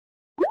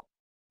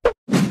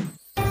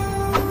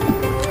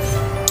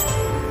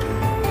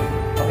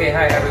Okay,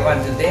 hi everyone.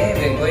 Today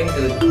we're going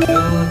to do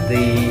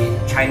the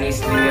Chinese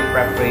New Year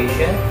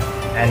preparation,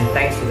 and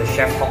thanks to the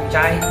chef Poon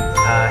Choy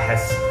has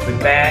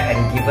prepared and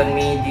given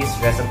me this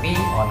recipe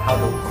on how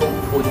to cook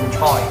Poon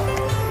Choy.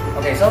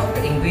 Okay, so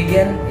the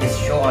ingredient is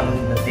shown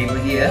on the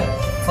table here.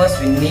 First,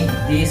 we need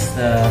this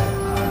the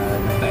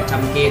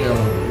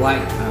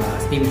white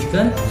steamed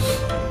chicken.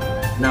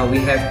 Now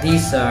we have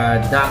this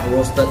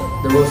roast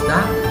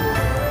duck,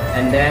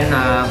 and then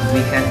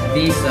we have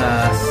this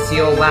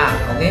sioba,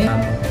 okay,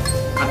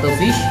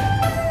 cuttlefish,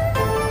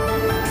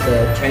 the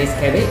Chinese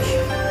cabbage,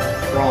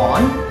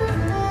 prawn,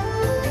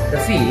 the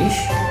fish,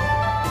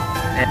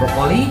 and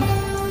broccoli.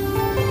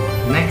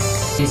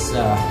 Next is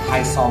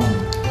Hai-som,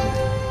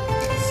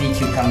 sea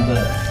cucumber,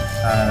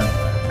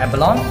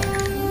 abalone,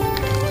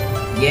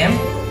 yam,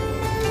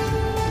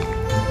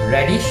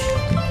 radish,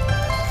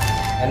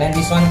 and then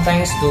this one,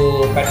 thanks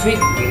to Patrick,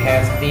 we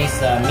have this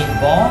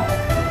meatball,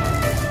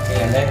 okay,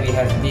 and then we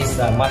have this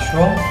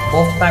mushroom,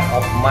 both type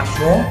of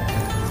mushroom,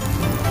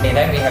 and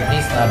then we have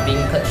this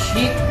beancurd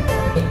sheep,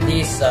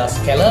 this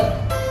scallop,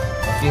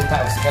 a few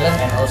type of scallop,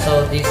 and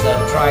also this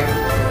dried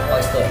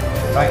oyster,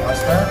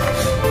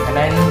 and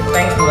then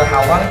thanks to the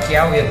Hawang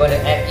Chiao, we are going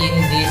to add in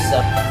this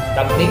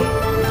dumpling,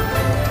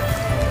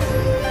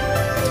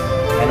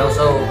 and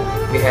also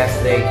we have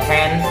the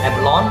canned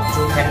abalone,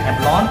 canned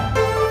abalone,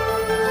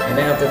 and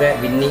then after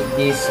that we need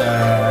this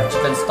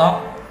chicken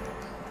stock,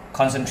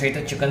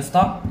 concentrated chicken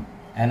stock,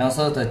 and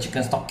also the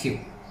chicken stock cube.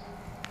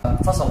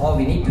 First of all,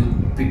 we need to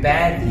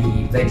prepare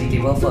the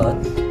vegetable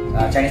first.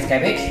 Chinese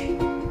cabbage.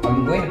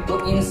 I'm going to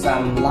put in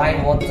some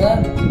lime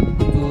water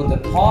to the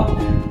pot.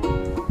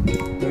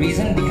 The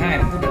reason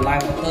behind I put the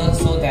lime water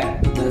so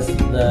that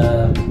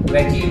the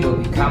veggie will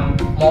become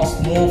more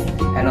smooth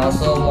and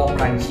also more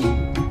crunchy.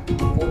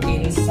 Put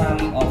in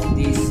some of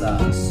this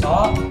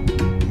salt.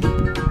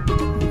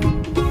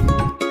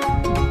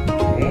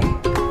 Okay,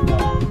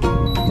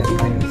 just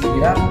trying to heat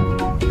it up.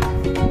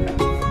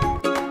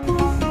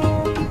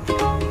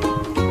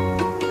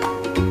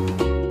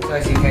 So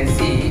as you can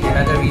see,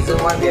 another reason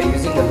why we are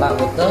using the lard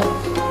water,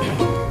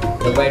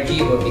 the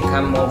veggie will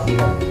become more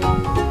bigger.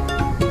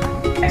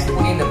 Let's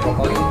put in the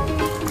broccoli.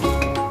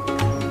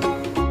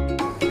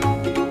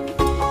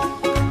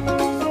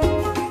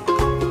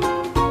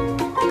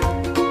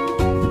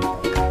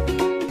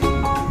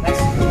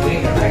 Next, we put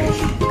in the radish.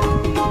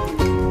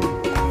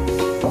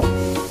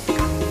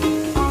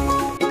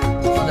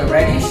 So the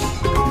radish,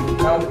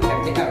 now we can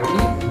take out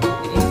already.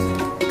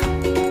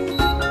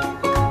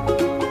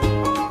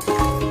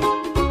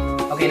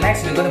 Okay, next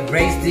we're going to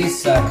braise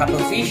this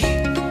cuttlefish.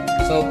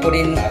 So put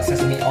in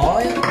sesame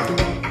oil,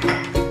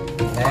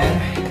 then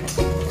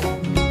a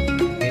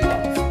bit of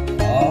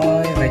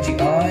oil, veggie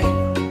oil,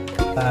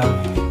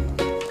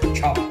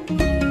 chopped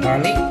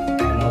garlic,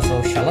 and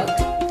also shallot.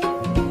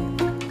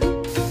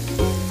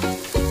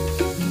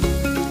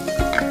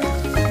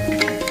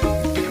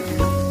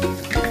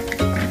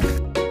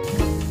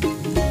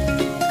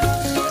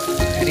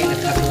 Adding the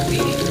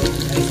cuttlefish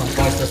and some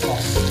oyster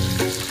sauce.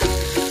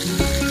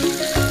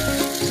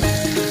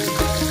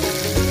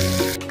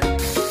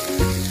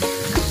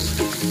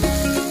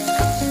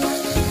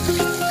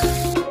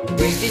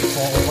 Braise it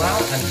for a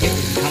while until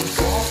it becomes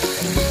soft.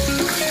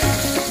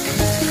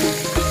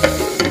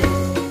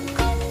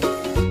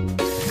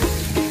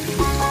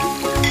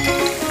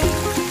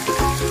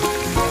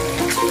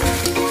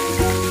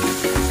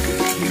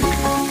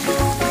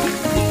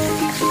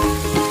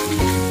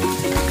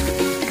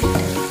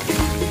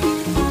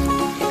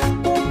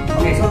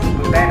 Okay, so to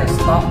prepare the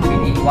stock, we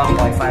need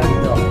 1.5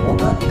 liters of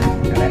water,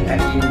 and then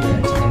add in the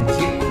chicken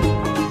cube,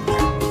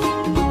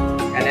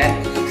 and then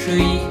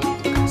 3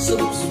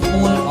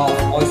 spoons of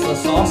oyster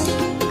sauce.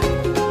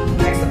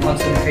 Next, the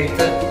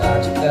concentrated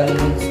chicken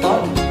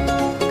stock.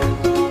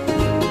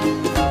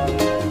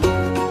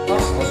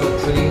 Also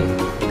 3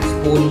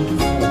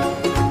 spoons.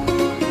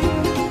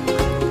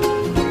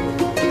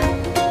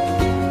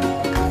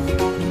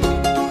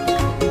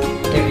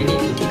 Okay, we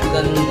need to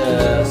thicken the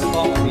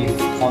stock with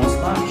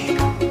cornstarch.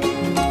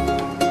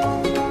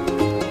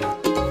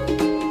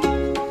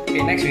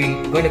 Okay, next we're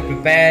going to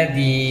prepare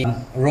the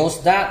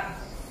roast duck,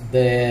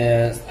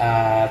 the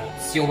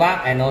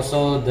sioba, and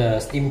also the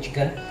steamed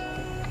chicken.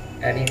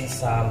 Add in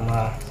some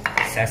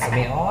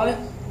sesame oil,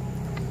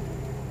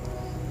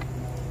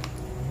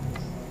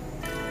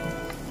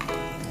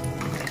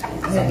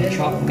 some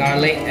chopped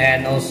garlic,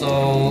 and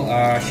also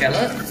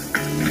shallot,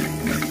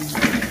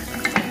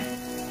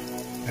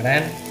 and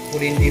then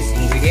put in this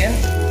ingredient.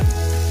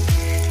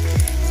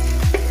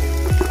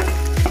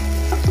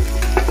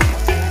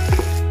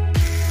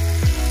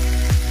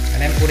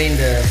 And then put in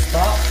the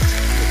stock,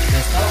 the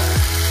chicken stock.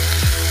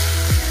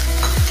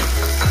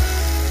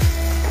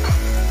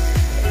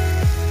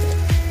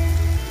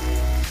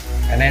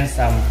 And then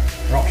some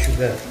rock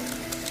sugar.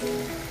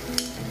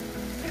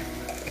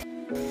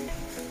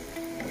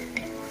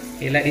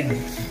 Okay, let it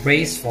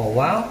braise for a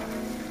while.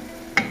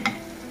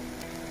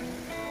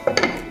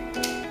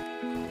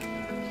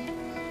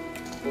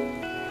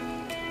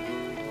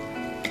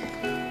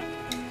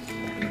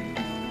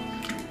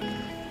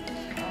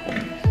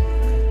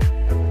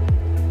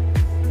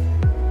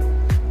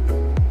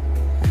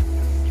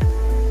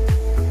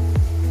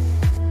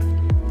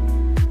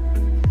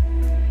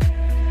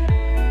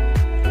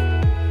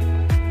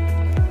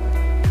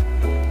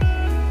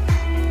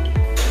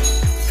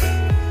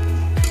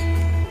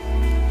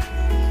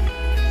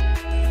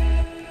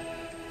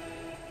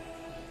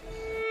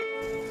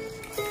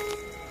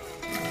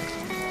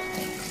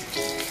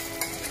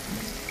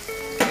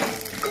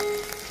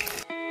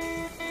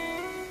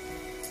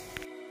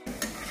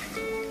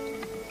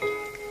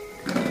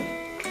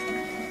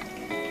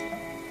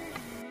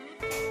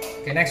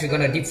 Okay, next we're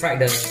gonna deep fry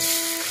the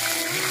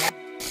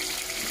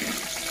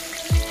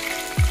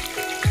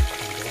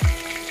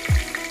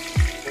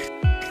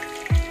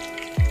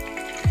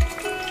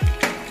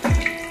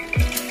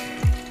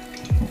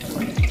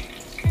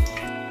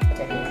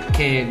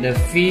Okay, the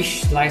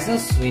fish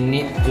slices we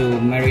need to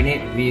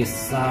marinate with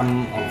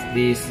some of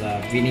this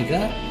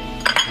vinegar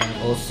and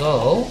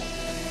also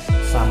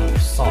some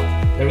salt.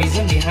 The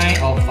reason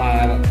behind of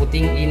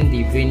putting in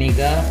the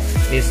vinegar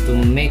is to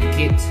make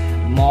it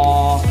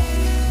more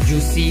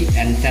juicy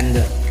and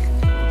tender.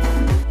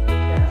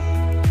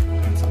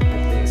 And some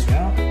pepper as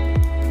well.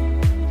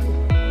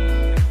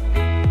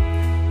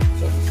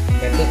 So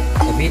batter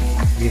a bit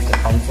with the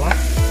corn flour.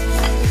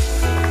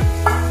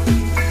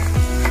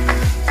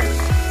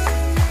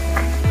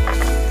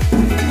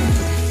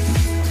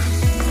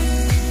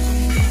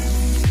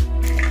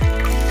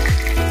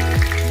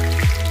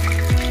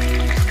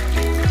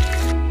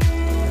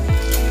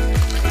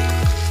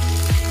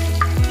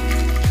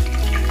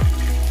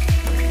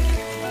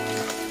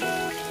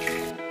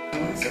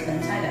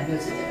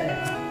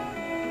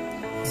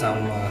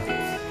 Some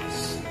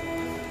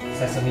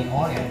sesame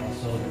oil and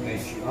also the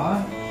veggie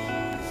oil.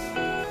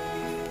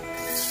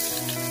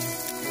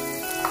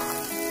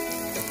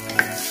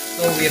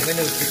 So we are going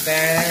to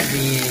prepare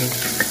the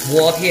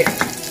water.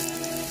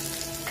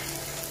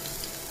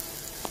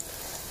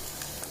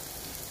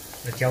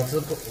 The jiaozi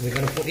we're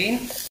going to put in.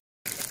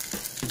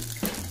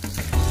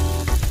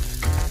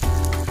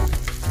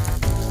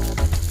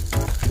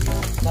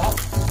 Salt.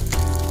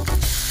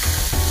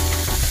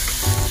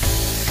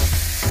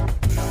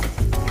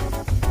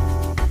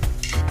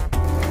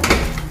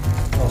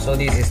 So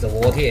this is the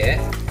water.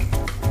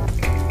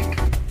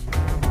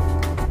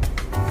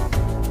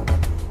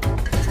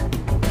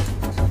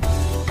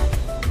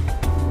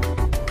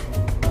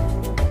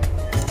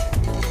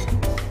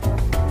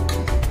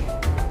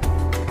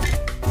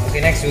 Okay,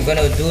 next we're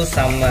gonna do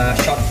some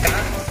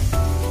shortcut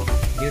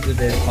due to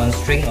the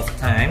constraint of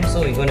time.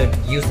 So we're gonna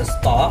use the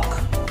stock.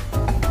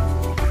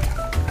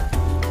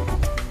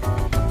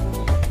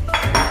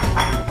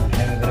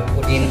 And we're gonna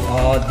put in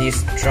all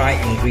these dry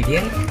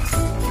ingredients.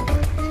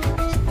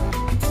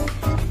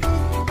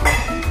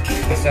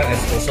 As well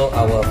as also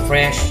our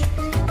fresh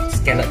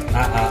scallop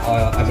or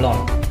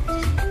abalone.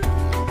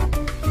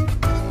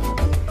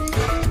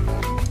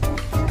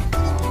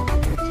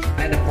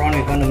 And the prawn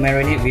we're going to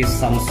marinate with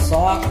some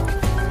salt,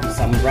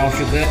 some brown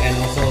sugar, and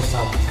also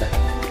some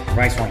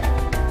rice wine.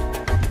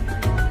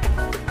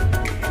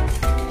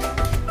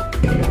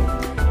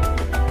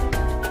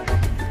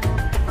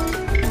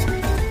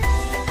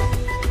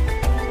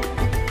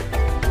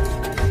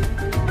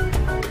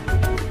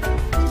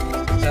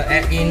 So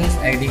add in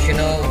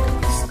additional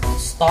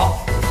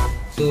stock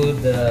to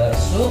the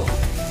soup.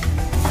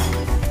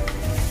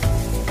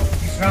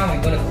 This round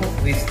we're gonna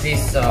cook with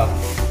this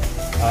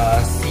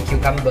sea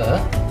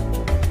cucumber,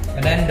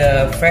 and then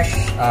the fresh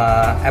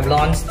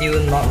abalone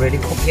still not really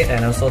cooked yet,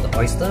 and also the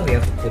oyster we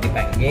have to put it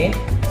back again.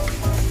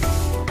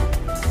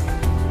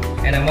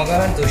 And I'm going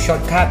to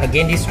shortcut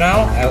again this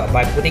round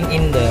by putting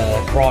in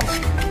the prawn.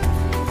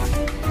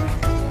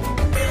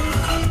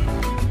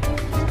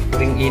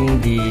 Putting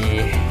in the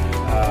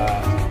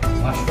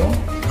mushroom.